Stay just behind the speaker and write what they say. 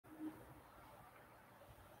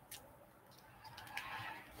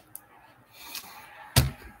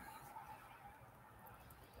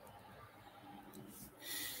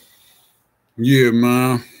Yeah,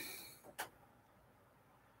 man.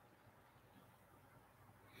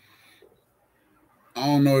 I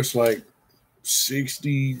don't know. It's like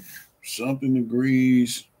 60 something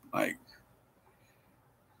degrees, like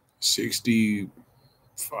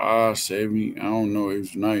 65, 70. I don't know. It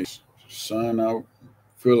was nice. Sun out.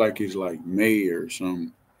 Feel like it's like May or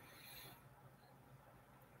something.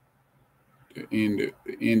 The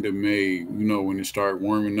end of May, when it start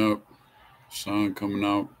warming up, sun coming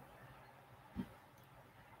out.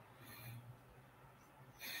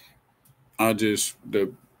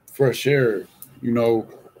 The fresh air, you know,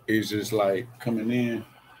 is just like coming in.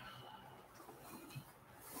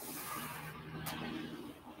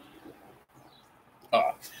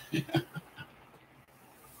 Ah,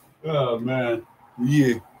 oh man.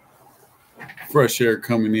 Yeah. Fresh air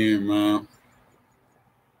coming in, man.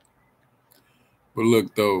 But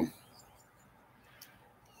look though,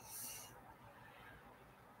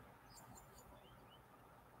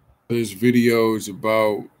 this video is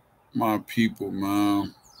about my people,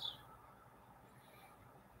 man.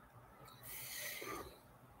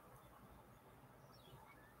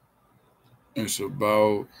 It's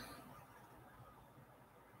about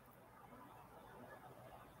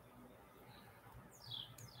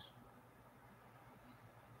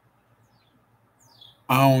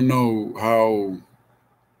I don't know how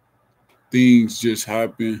things just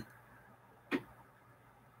happen.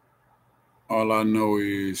 All I know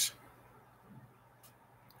is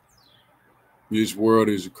this world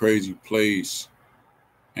is a crazy place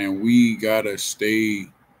and we gotta stay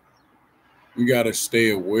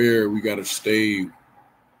aware. We gotta stay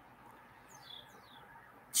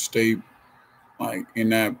like in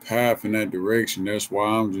that path, in that direction. That's why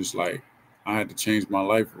I'm just like I had to change my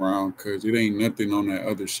life around because it ain't nothing on that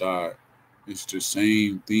other side. It's the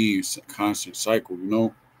same thing, it's a constant cycle.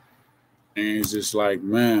 And it's just like,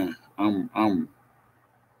 man, I'm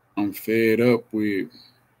fed up with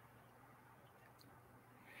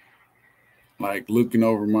like looking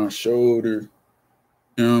over my shoulder.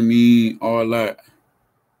 You know what I mean? All that.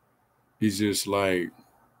 It's just like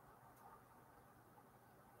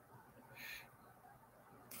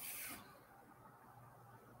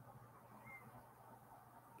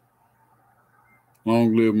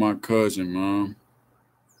long live my cousin, man.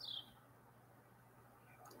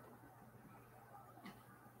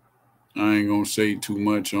 I ain't gonna say too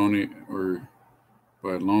much on it,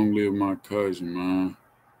 but long live my cousin, man.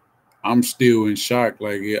 I'm still in shock.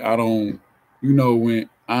 Like I don't, when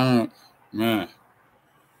man.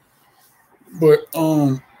 But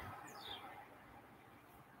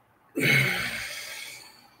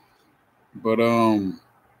but I'm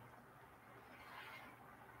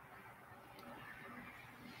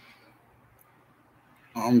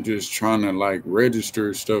just trying to like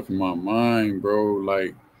register stuff in my mind, bro.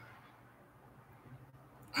 Like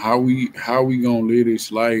how we gonna live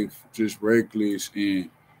this life just reckless and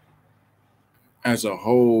as a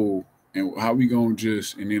whole, and how we gonna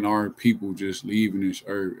just and then our people just leaving this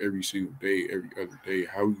earth every single day, every other day.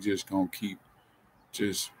 How we just gonna keep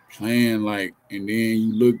just playing like, and then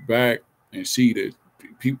you look back and see that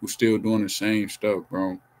people still doing the same stuff,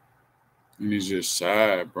 bro. And it's just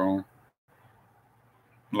sad, bro.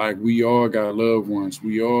 Like we all got loved ones.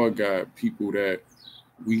 We all got people that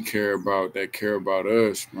we care about that care about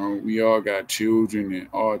us, bro. We all got children and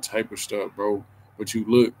all type of stuff, bro. But you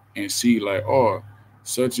look and see like, oh,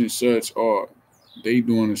 such and such, oh, they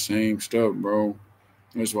doing the same stuff, bro.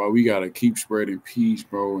 That's why we gotta keep spreading peace,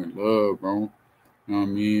 bro, and love, bro. You know what I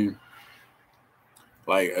mean?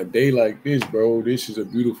 Like a day like this, bro. This is a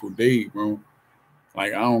beautiful day, bro.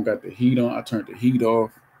 Like I don't got the heat on. I turned the heat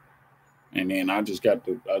off, and then I just got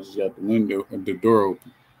the window, the door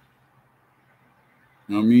open.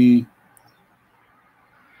 You know what I mean?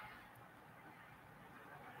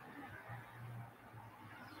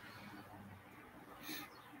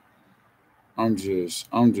 I'm just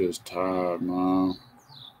tired, man.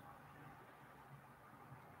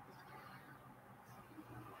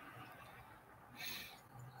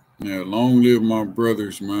 Yeah, long live my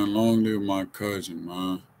brothers, man. Long live my cousin,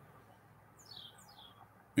 man.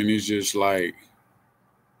 And it's just like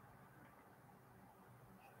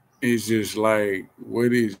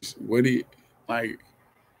what it like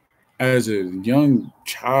as a young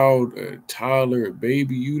child, a toddler, a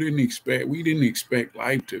baby, we didn't expect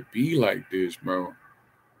life to be like this, bro.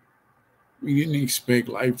 We didn't expect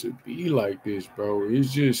life to be like this, bro.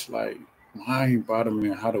 It's just like mind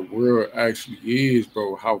boggling how the world actually is,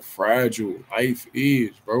 bro. How fragile life is,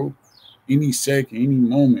 bro. Any second, any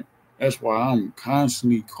moment. That's why I'm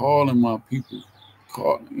constantly calling my people.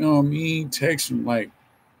 You know what I mean? Texting like,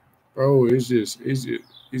 bro, it's just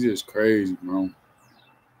It's just crazy, bro.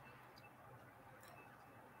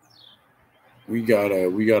 We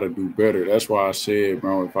gotta do better. That's why I said,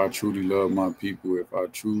 bro, if I truly love my people, if I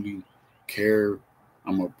truly care,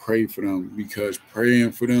 I'm gonna pray for them, because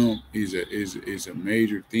praying for them is a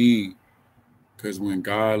major thing. Because when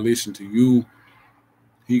God listen to you,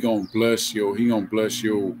 he gonna bless your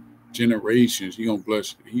generations.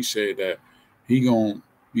 He said that he gonna,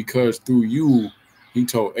 because through you, he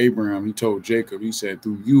told Abraham, he told Jacob, he said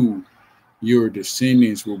through you your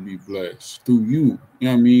descendants will be blessed through you. You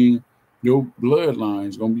know what I mean? Your bloodline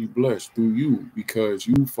is gonna be blessed through you, because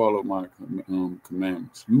you follow my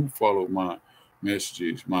commandments. You follow my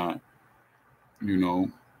messages, you know,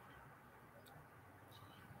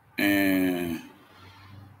 and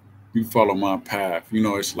you follow my path. You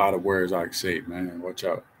know, it's a lot of words I can say, man. Watch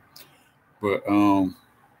out. But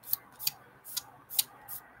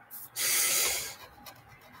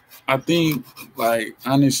I think, like,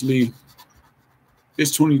 honestly,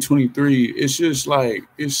 it's 2023. It's just like,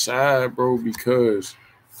 it's sad, bro, because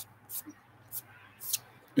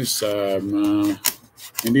it's sad, man.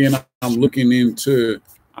 And then I'm looking into,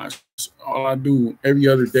 I, all I do every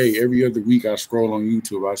other day, every other week, I scroll on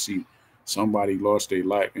YouTube. I see somebody lost their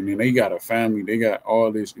life, and then they got a family, they got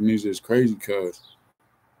all this, and it's just crazy because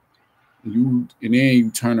and then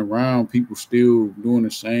you turn around, people still doing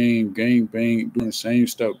the same gang bang, doing the same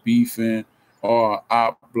stuff, beefing, or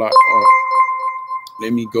I block, or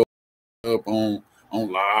let me go up on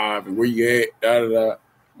live, and where you at, da da da,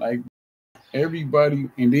 like everybody.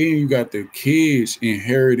 And then you got the kids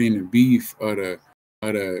inheriting the beef of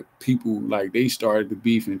the people, like they started the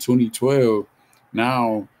beef in 2012.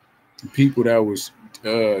 Now the people that was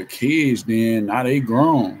kids then, now they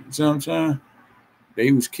grown. You see what I'm saying?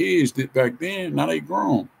 They was kids back then, now they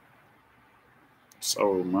grown.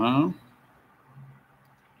 So, man,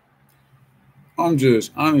 I'm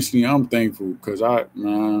just, honestly, I'm thankful, because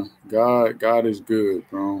God is good,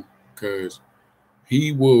 bro. Because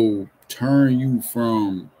he will turn you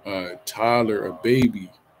from a toddler, a baby.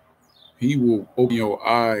 He will open your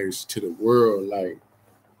eyes to the world. Like,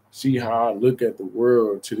 see how I look at the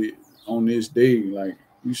world on this day. Like,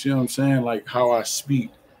 you see what I'm saying? Like how I speak,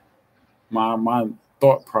 my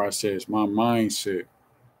thought process, my mindset.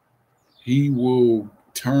 He will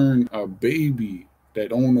turn a baby that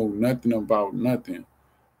don't know nothing about nothing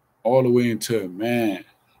all the way into a man.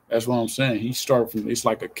 That's what I'm saying. He start from, it's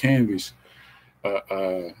like a canvas,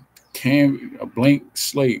 a blank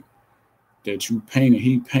slate that you painted.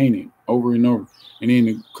 He painted over and over. And then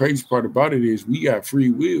the crazy part about it is we got free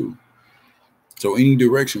will. So any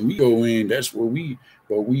direction we go in, that's where he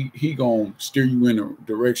gonna steer you in a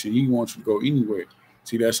direction he wants you to go anyway.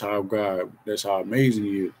 See, that's how amazing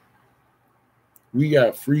he is. We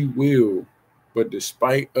got free will, but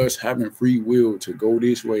despite us having free will to go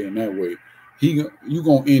this way and that way, you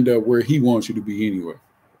gonna end up where he wants you to be anyway.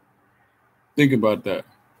 Think about that.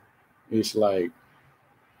 It's like,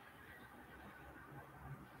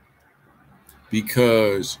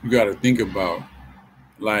 because you got to think about,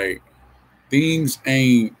 like, things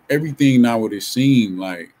ain't everything not what it seemed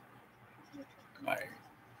like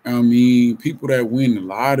I mean, people that win the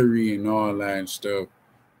lottery and all that and stuff,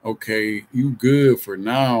 okay, you good for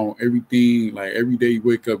now. Everything, like, every day you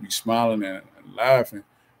wake up, you smiling and laughing.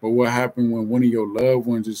 But what happened when one of your loved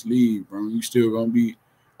ones just leave, bro? You still gonna be,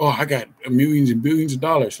 oh, I got millions and billions of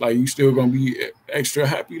dollars. Like, you still gonna be extra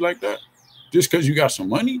happy like that? Just because you got some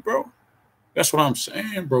money, bro? That's what I'm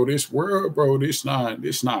saying, bro. This world, bro, this not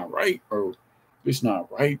right, bro. It's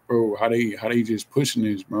not right, bro. How they just pushing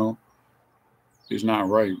this, bro. It's not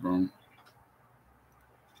right, bro.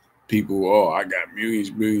 People, oh, I got millions,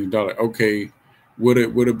 billions of dollars. Okay,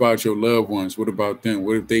 what about your loved ones? What about them?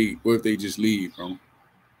 What if they just leave, bro?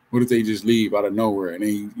 What if they just leave out of nowhere, and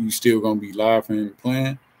then you still gonna be laughing and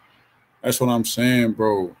playing? That's what I'm saying,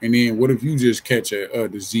 bro. And then what if you just catch a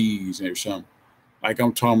disease or something? Like,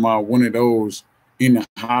 I'm talking about one of those in the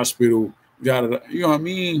hospital, you know what I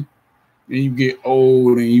mean? And you get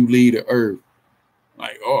old and you leave the earth.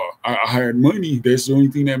 Like, oh, I had money. That's the only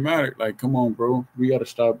thing that mattered. Like, come on, bro. We gotta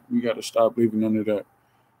stop. We gotta stop living under that,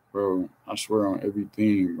 bro. I swear on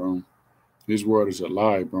everything, bro. This world is a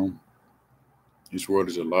lie, bro. This world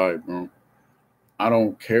is a lie, bro. I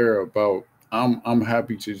don't care about. I'm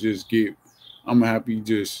happy to just get. I'm happy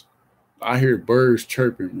just. I hear birds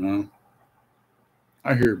chirping, man.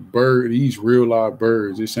 I hear these real live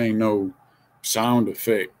birds. This ain't no sound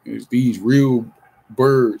effect. It's these real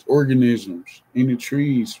birds, organisms in the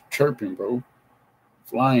trees chirping, bro.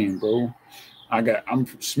 Flying, bro. I'm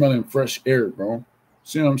smelling fresh air, bro.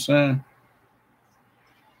 See what I'm saying?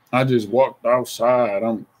 I just walked outside.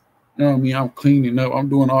 You know You know what I mean? I'm cleaning up. I'm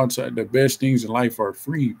doing all the best things in life are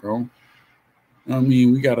free, bro. You know what I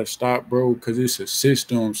mean? We gotta stop, bro, because it's a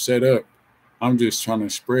system set up. I'm just trying to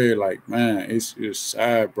spread, like, man, it's just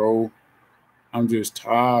sad, bro. I'm just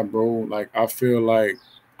tired, bro. Like, I feel like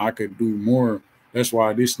I could do more. That's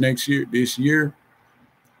why this year,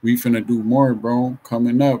 we finna do more, bro.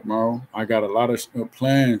 Coming up, bro. I got a lot of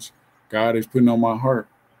plans God is putting on my heart.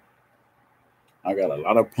 I got a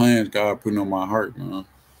lot of plans God putting on my heart, man.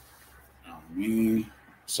 You know what I mean?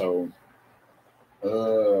 So,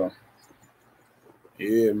 uh,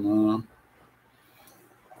 yeah, man.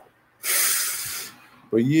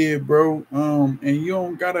 But yeah, bro. And I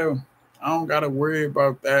don't gotta worry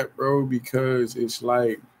about that, bro, because it's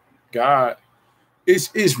like God.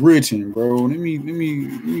 It's written, bro. Let me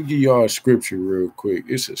give y'all a scripture real quick.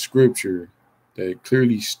 It's a scripture that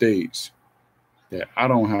clearly states that I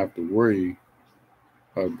don't have to worry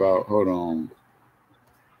about. Hold on.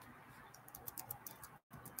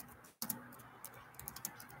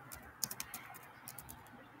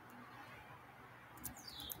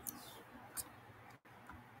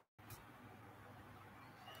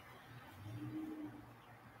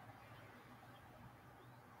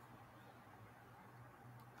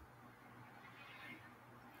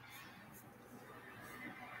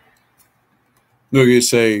 Look, it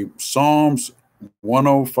say Psalms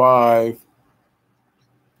 105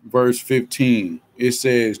 verse 15. It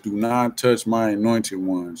says, "Do not touch my anointed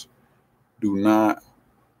ones. Do not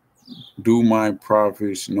do my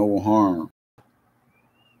prophets no harm.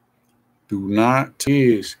 Do not."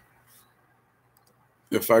 Is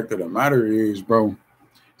the fact of the matter is, bro,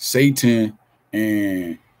 Satan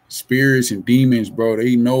and spirits and demons, bro,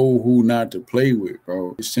 they know who not to play with,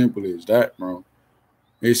 bro. It's simple as that, bro.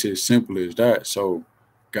 It's as simple as that. So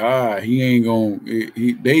God, he ain't gonna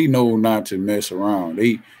they know not to mess around.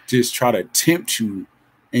 They just try to tempt you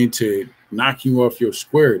into knock you off your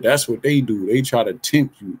square. That's what they do. They try to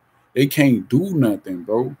tempt you. They can't do nothing,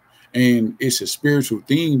 bro. And it's a spiritual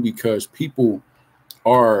thing because people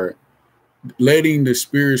are letting the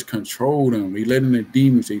spirits control them. They letting the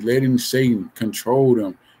demons, they letting Satan control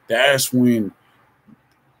them. That's when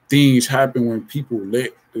things happen, when people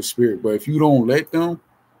let the spirit. But if you don't let them,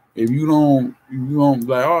 you don't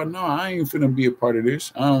like, oh no, I ain't finna be a part of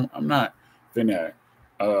this. I'm not finna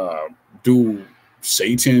uh, do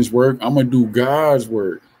Satan's work. I'm gonna do God's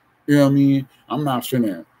work. You know what I mean? I'm not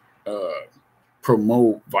finna uh,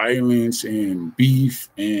 promote violence and beef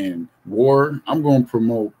and war. I'm gonna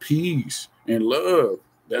promote peace and love.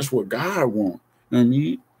 That's what God wants. You know what I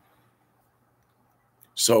mean?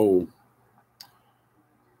 So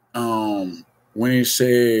when it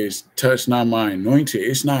says touch not my anointed,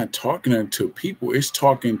 it's not talking to people, it's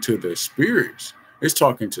talking to the spirits, it's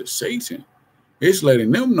talking to Satan. It's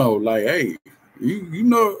letting them know, like, hey, you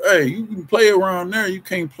know, hey, you can play around there, you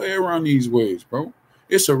can't play around these ways, bro.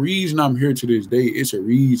 It's a reason I'm here to this day. It's a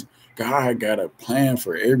reason God got a plan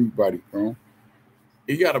for everybody, bro.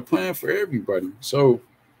 He got a plan for everybody. So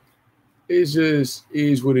it just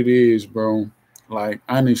is what it is, bro. Like,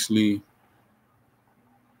 honestly,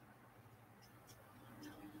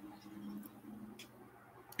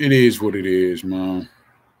 it is what it is, man.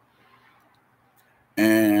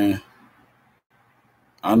 And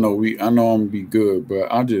I know I'm gonna be good,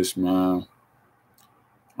 but man,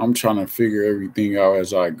 I'm trying to figure everything out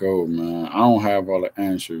as I go, man. I don't have all the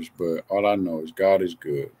answers, but all I know is God is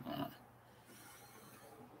good, man.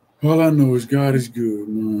 All I know is God is good,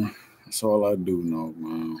 man. That's all I do know,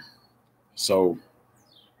 man. So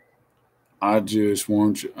I just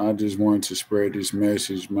want to spread this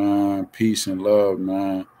message, man. Peace and love,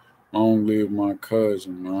 man. Long live my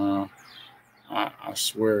cousin, man. I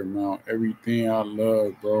swear, man, everything I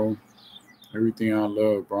love, bro. Everything I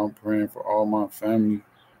love, bro. I'm praying for all my family.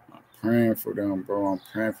 I'm praying for them, bro. I'm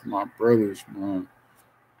praying for my brothers, man.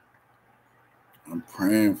 I'm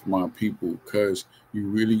praying for my people because you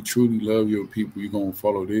really truly love your people. You're gonna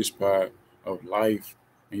follow this path of life,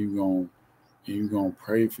 and you're gonna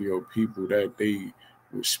pray for your people that they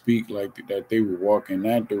would speak like that, they would walk in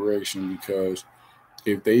that direction. Because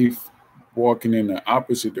if they walking in the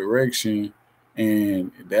opposite direction,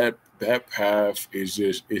 and that path is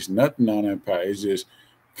just, it's nothing on that path. It's just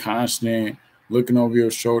constant looking over your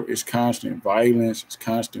shoulder. It's constant violence. It's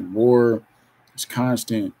constant war. It's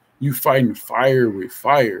constant you fighting fire with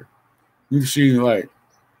fire. You see, like,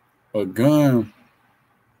 a gun,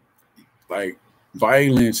 like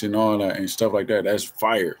violence and all that and stuff like that. That's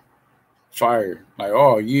fire, fire. Like,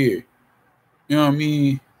 oh yeah, you know what I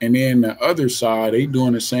mean? And then the other side, they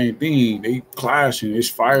doing the same thing. They clashing. It's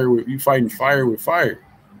fire with you fighting fire with fire.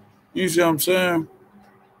 You see what I'm saying?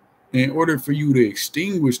 in order for you to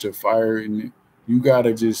extinguish the fire, and you gotta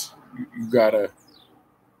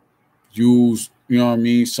use, you know what I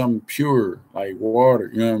mean, something pure like water,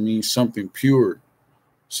 you know what I mean, something pure,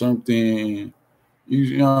 something,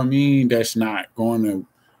 you know what I mean, that's not going to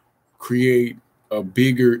create a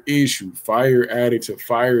bigger issue. Fire added to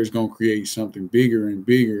fire is going to create something bigger and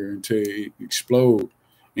bigger until it explode,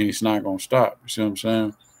 and it's not going to stop. You see what I'm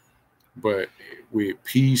saying? But with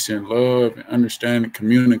peace and love and understanding,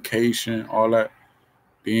 communication, all that,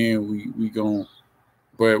 then we going,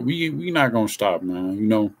 but we not gonna stop, man. You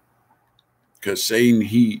know, because Satan,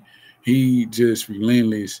 he just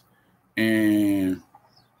relentless, and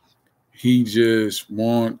he just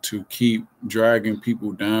want to keep dragging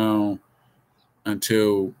people down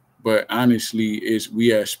until. But honestly,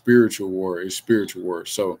 we at spiritual war. It's spiritual war.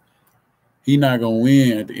 So he not gonna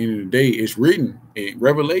win at the end of the day. It's written in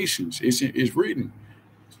Revelations. It's written.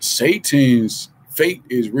 Satan's fate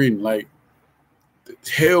is written. Like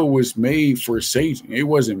hell was made for Satan. It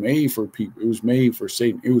wasn't made for people. It was made for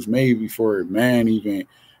Satan. It was made before man even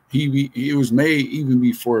it was made even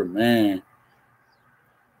before man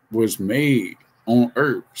was made on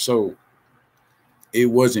earth. So it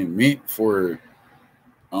wasn't meant for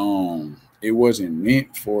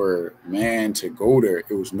man to go there.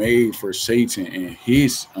 It was made for Satan and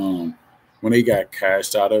his when they got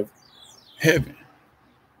cast out of heaven.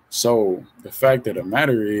 So the fact of the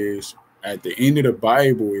matter is, at the end of the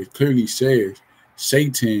Bible, it clearly says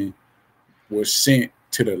Satan was sent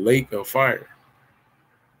to the lake of fire.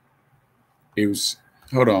 It was,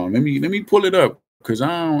 hold on, let me pull it up, because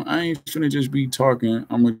I ain't finna just be talking.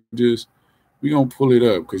 We gonna pull it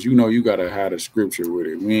up, because you know you gotta have a scripture with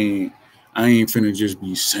it. I ain't finna just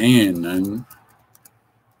be saying nothing.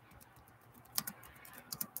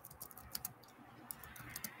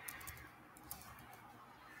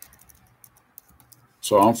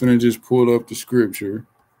 So I'm finna just pull up the scripture.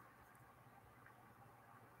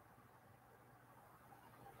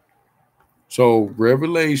 So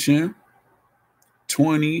Revelation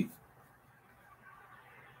 20.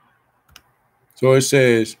 So it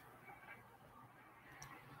says,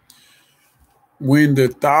 when the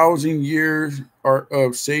 1,000 years are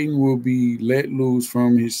up, Satan will be let loose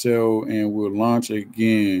from his cell and will launch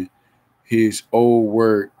again his old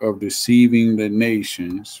work of deceiving the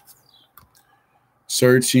nations,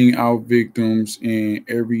 searching out victims in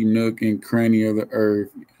every nook and cranny of the earth.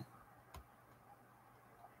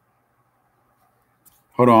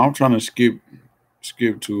 Hold on, I'm trying to skip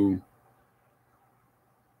to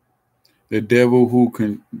the devil who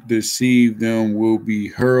can deceive them will be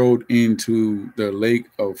hurled into the lake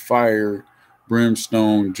of fire,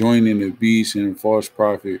 brimstone, joining the beast and false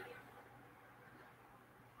prophet.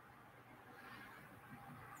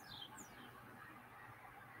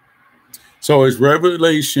 So it's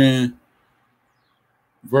Revelation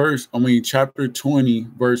chapter 20,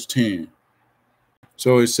 verse 10.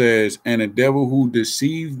 So it says, and the devil who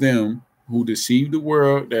deceived them, who deceived the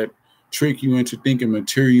world, that trick you into thinking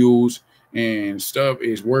materials and stuff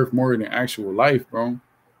is worth more than actual life, bro.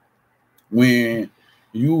 When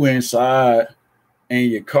you inside and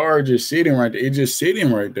your car just sitting right there, it's just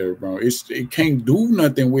sitting right there, bro. It can't do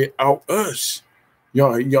nothing without us.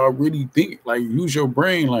 Y'all really think, like, use your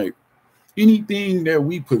brain. Like, anything that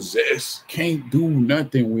we possess can't do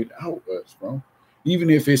nothing without us, bro. Even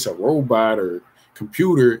if it's a robot or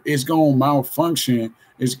computer, it's gonna malfunction.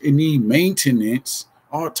 It need maintenance,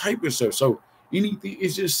 all type of stuff. So anything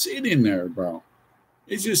is just sitting there, bro.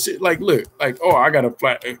 It's just like, look, like, oh, I got a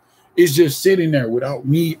flat. It's just sitting there without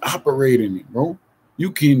me operating it, bro.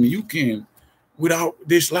 You can without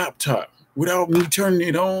this laptop, without me turning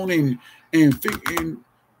it on and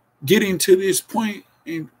getting to this point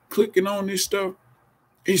and clicking on this stuff,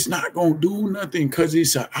 it's not gonna do nothing because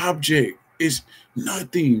it's an object. It's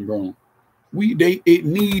nothing, bro. It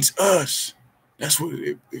needs us. That's what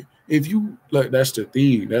if you like. That's the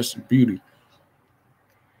thing. That's the beauty.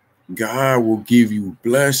 God will give you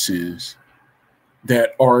blessings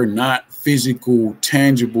that are not physical,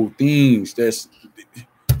 tangible things.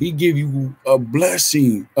 He give you a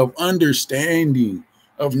blessing of understanding,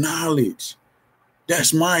 of knowledge.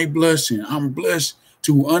 That's my blessing. I'm blessed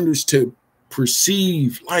to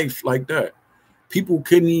perceive life like that. People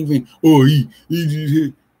couldn't even,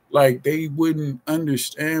 like, they wouldn't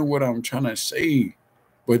understand what I'm trying to say.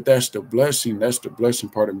 But that's the blessing. That's the blessing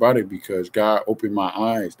part about it, because God opened my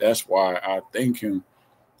eyes. That's why I thank him,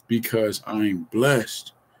 because I'm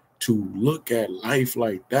blessed to look at life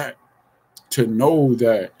like that, to know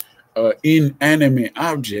that inanimate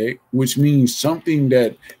object, which means something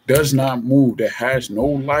that does not move, that has no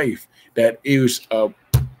life, that is a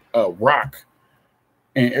rock,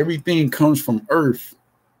 and everything comes from earth,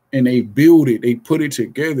 and they build it, they put it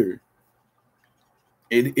together.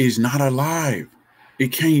 It is not alive.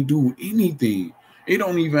 It can't do anything. It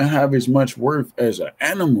don't even have as much worth as an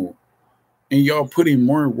animal. And y'all putting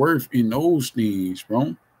more worth in those things,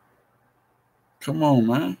 bro. Come on,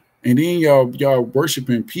 man. And then y'all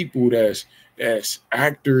worshiping people that's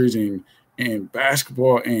actors and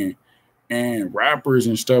basketball and rappers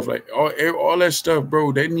and stuff like all that stuff,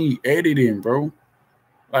 bro. They need editing, bro.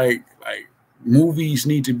 Like movies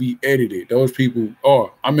need to be edited. Those people,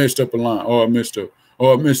 oh, I messed up a line. Oh, I messed up.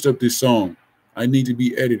 Oh, I messed up this song. I need to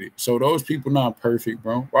be edited. So those people not perfect,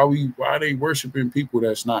 bro. Why are they worshiping people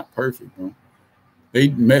that's not perfect, bro? They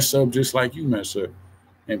mess up just like you mess up.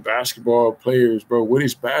 And basketball players, bro, what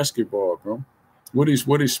is basketball, bro? What is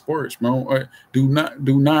sports, bro? Do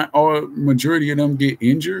not all majority of them get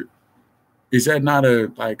injured? Is that not a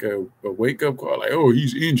wake up call? Like, oh,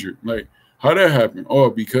 he's injured. Like, how that happen? Oh,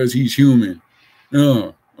 because he's human.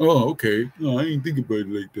 Oh, okay. No, I ain't think about it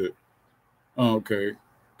like that. Oh, okay.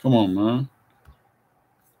 Come on, man.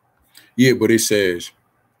 Yeah, but it says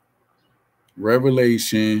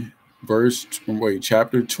Revelation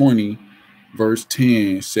chapter 20, verse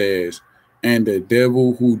 10 says, and the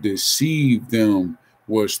devil who deceived them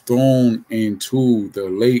was thrown into the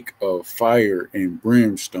lake of fire and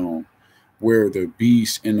brimstone, where the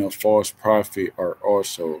beast and the false prophet are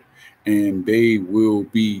also, and they will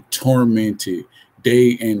be tormented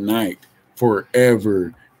day and night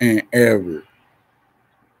forever and ever.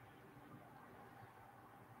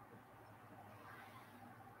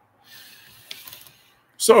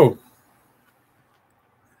 So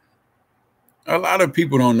a lot of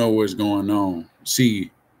people don't know what's going on.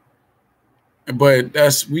 See, but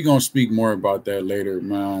we gonna speak more about that later,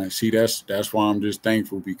 man. See, that's why I'm just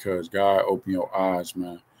thankful because God opened your eyes,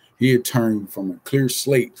 man. He had turned you from a clear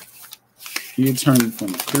slate. He had turned you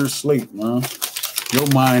from a clear slate, man. Your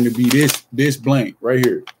mind to be this blank right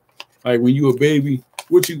here. Like when you a baby,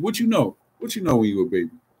 what you know? What you know when you a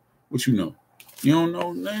baby? What you know? You don't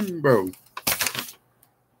know nothing, bro.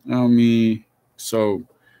 I mean, so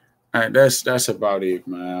that's about it,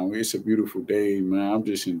 man. It's a beautiful day, man. I'm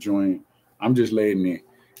just enjoying. I'm just letting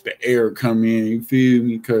the air come in. You feel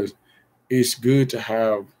me? Because it's good to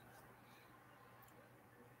have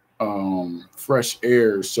fresh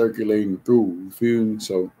air circulating through. You feel me?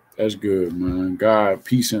 So that's good, man. God,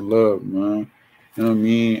 peace and love, man. You know what I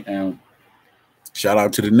mean? And shout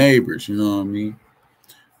out to the neighbors. You know what I mean?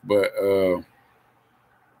 But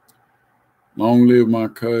long live my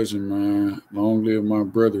cousin, man. Long live my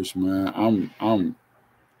brothers, man.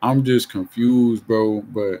 I'm just confused, bro.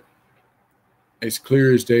 But it's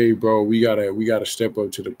clear as day, bro. We gotta step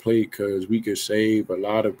up to the plate because we could save a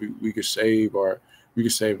lot of we could save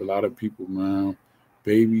a lot of people, man.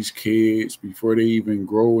 Babies, kids, before they even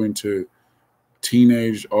grow into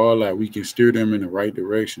teenage, all that. We can steer them in the right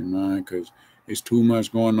direction, man. Because it's too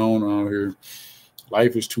much going on out here.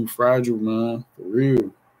 Life is too fragile, man. For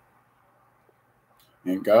real.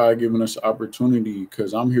 And God giving us opportunity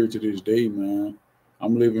because I'm here to this day, man.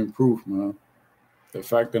 I'm living proof, man. The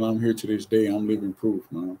fact that I'm here to this day, I'm living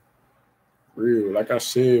proof, man. Real. Like I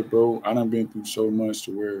said, bro, I done been through so much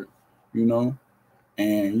to where, you know,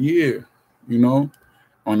 and yeah, you know,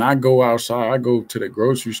 when I go outside, I go to the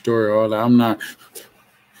grocery store, all that. I'm not,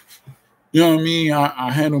 you know what I mean? I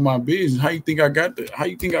handle my business. How you think I got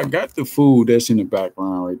the food that's in the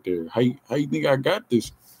background right there? How you think I got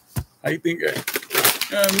this? How you think you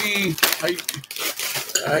know what I mean?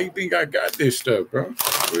 How you think I got this stuff, bro?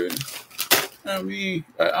 You know what I mean,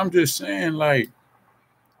 I'm just saying, like,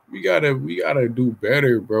 we gotta do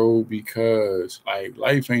better, bro, because like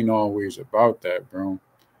life ain't always about that, bro.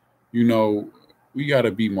 You know, we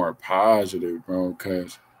gotta be more positive, bro,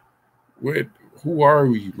 because what who are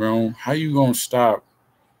we, bro? How you gonna stop?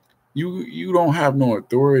 You don't have no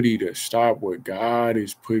authority to stop what God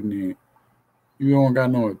is putting in. You don't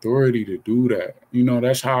got no authority to do that. You know,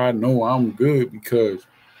 that's how I know I'm good because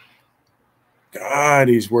God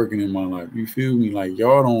is working in my life. You feel me? Like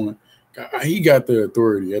y'all don't. God, he got the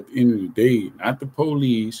authority at the end of the day, not the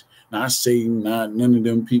police, not Satan, not none of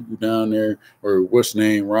them people down there or what's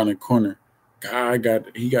name around the corner. He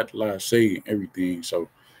got the last say in everything. So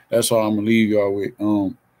that's all I'm gonna leave y'all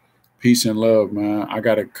with. Peace and love, man. I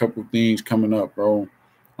got a couple things coming up, bro.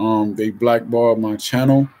 They blackballed my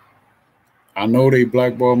channel. I know they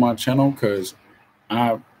blackballed my channel because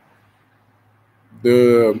I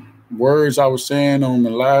the words I was saying on the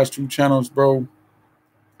last two channels, bro.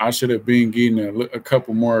 I should have been getting a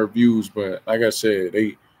couple more views, but like I said,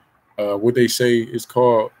 they what they say is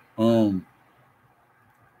called a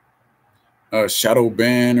shadow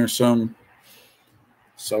ban or something.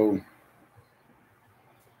 So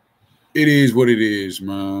it is what it is,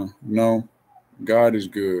 man. You know, God is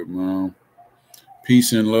good, man.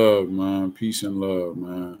 Peace and love, man. Peace and love,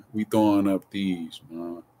 man. We throwing up these,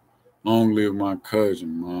 man. Long live my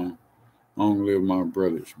cousin, man. Long live my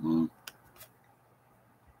brothers, man.